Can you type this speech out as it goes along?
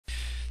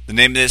The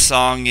name of this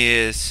song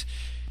is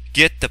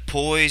Get the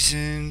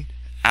Poison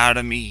Out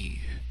of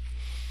Me.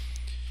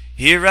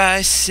 Here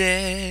I sat,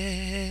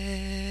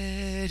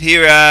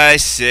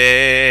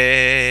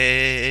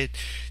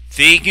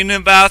 thinking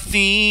about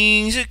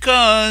things that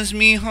cause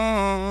me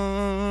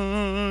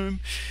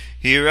harm.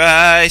 Here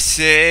I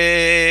sat,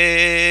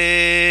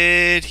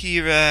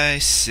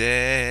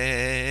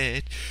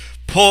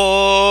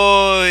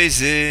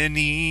 poisoning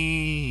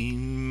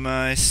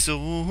my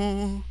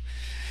soul.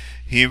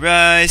 Here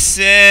I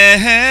sat,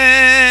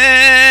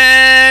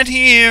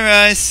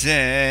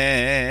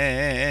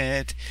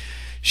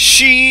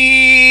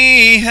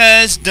 she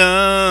has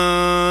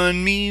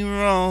done me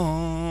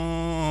wrong.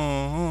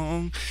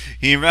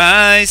 Here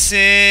I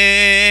sat,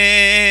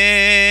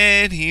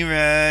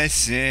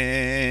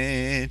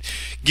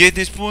 get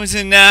this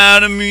poison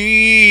out of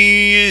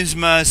me is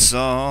my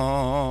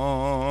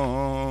song.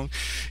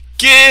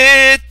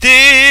 Get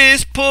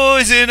this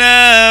poison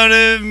out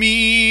of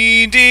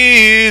me,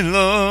 dear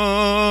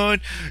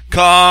Lord.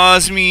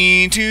 Cause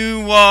me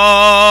to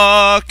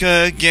walk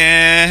again.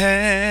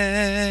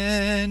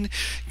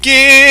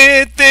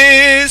 Get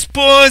this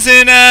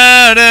poison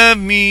out of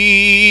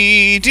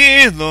me,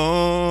 dear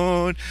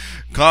Lord.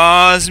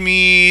 Cause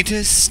me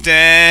to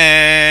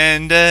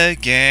stand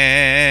again.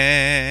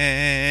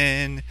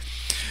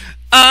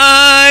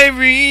 I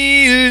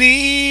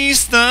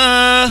release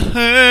the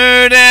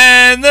hurt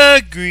and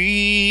the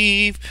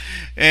grief,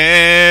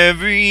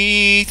 everything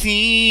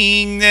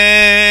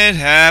that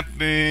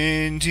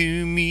happened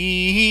to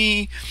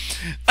me.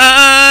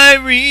 I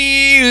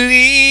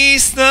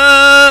release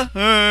the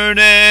hurt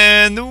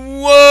and the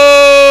woe,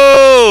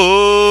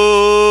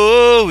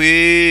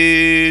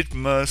 it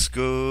must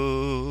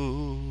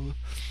go.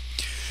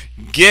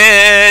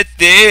 Get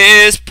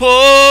this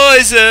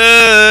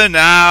poison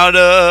out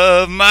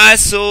of my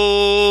soul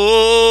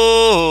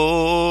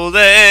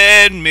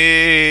and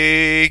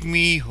make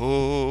me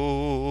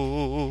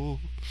whole.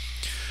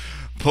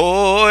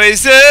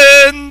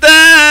 Poison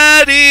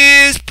that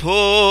is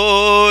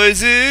poisoning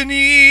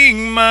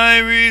my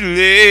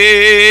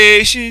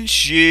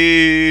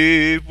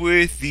relationship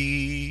with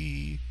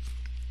thee.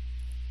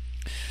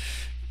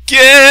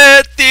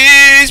 Get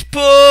this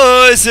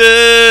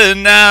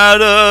poison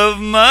out of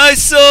my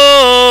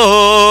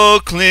soul,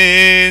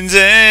 cleanse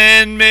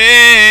and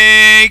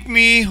make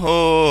me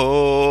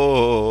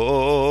whole.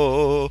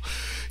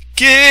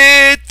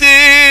 Get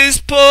this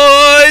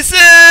poison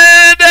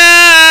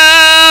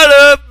out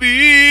of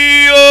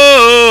me,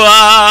 oh,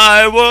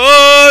 I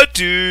want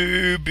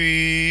to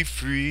be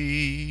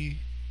free.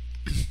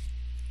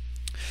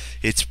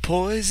 It's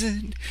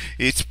poison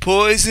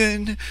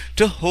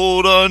to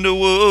hold on to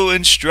woe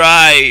and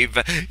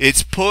strive.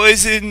 It's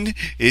poison,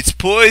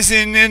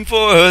 and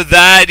for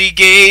that he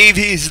gave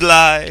his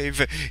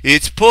life.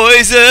 It's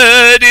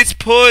poison,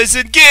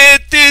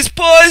 get this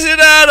poison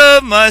out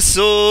of my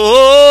soul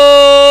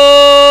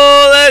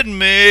and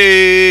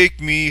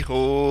make me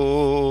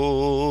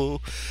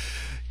whole.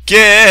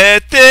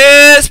 Get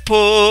this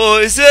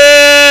poison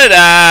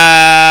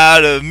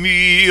out of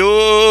me,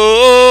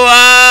 oh,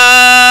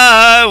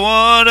 I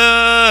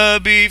wanna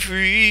be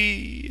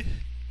free.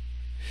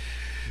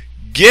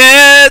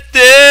 Get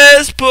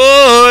this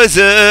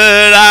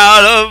poison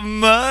out of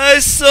my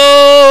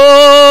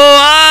soul,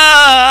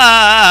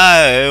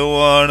 I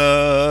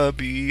wanna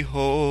be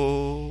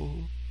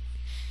whole.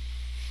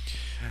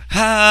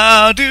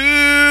 How do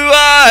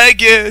I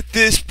get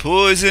this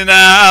poison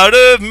out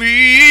of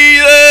me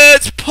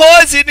that's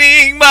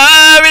poisoning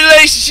my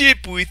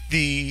relationship with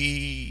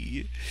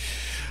thee?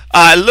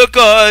 I look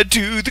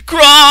unto the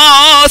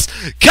cross,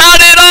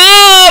 count it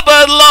all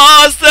but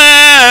lost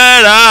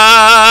that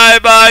I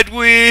might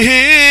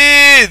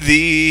win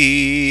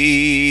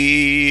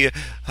thee.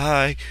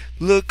 I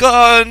look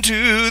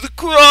unto the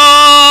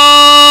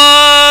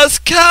cross,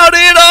 count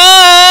it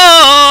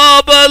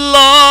all but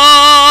lost,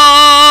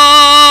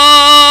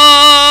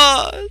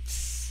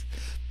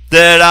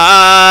 that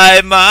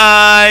I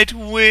might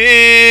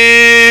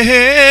win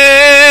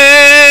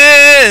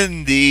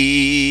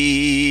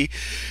thee.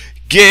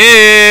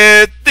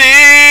 Get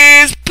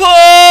this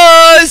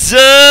poison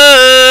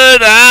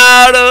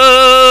out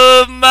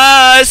of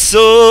my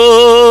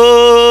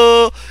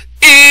soul.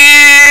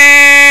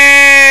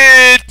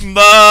 It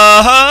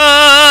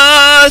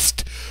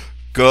must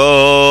go.